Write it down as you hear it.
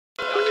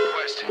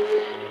Quest.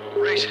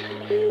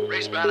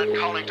 Race Bannon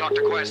calling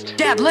Dr. Quest.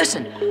 Dad,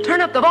 listen. Turn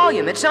up the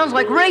volume. It sounds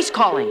like Race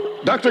calling.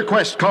 Dr.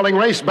 Quest calling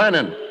Race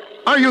Bannon.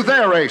 Are you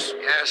there, Race?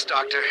 Yes,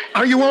 Doctor.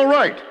 Are you all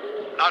right?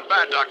 Not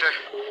bad, Doctor.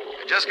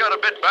 I just got a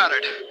bit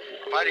battered,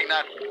 fighting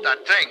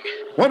that thing.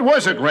 What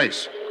was it,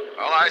 Race?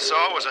 All I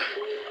saw was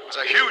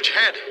a huge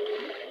head.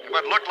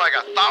 What looked like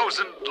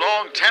 1,000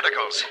 long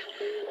tentacles.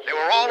 They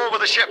were all over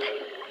the ship.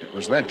 It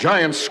was that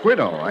giant squid,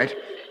 all right.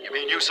 You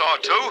mean you saw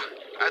it too?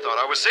 I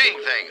thought I was seeing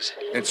things.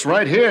 It's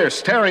right here,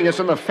 staring us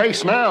in the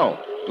face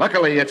now.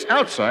 Luckily, it's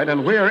outside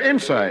and we're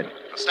inside.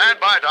 Stand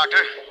by, Doctor.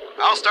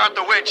 I'll start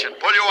the winch and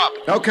pull you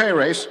up. Okay,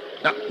 Race.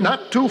 Now,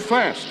 not too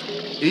fast.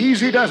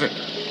 Easy does it.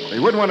 We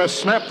wouldn't want to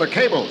snap the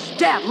cables.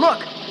 Dad, look.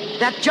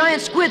 That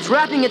giant squid's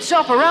wrapping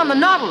itself around the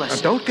Nautilus.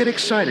 Now, don't get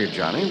excited,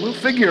 Johnny. We'll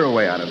figure a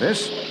way out of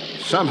this.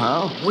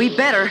 Somehow. We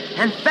better,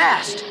 and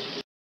fast.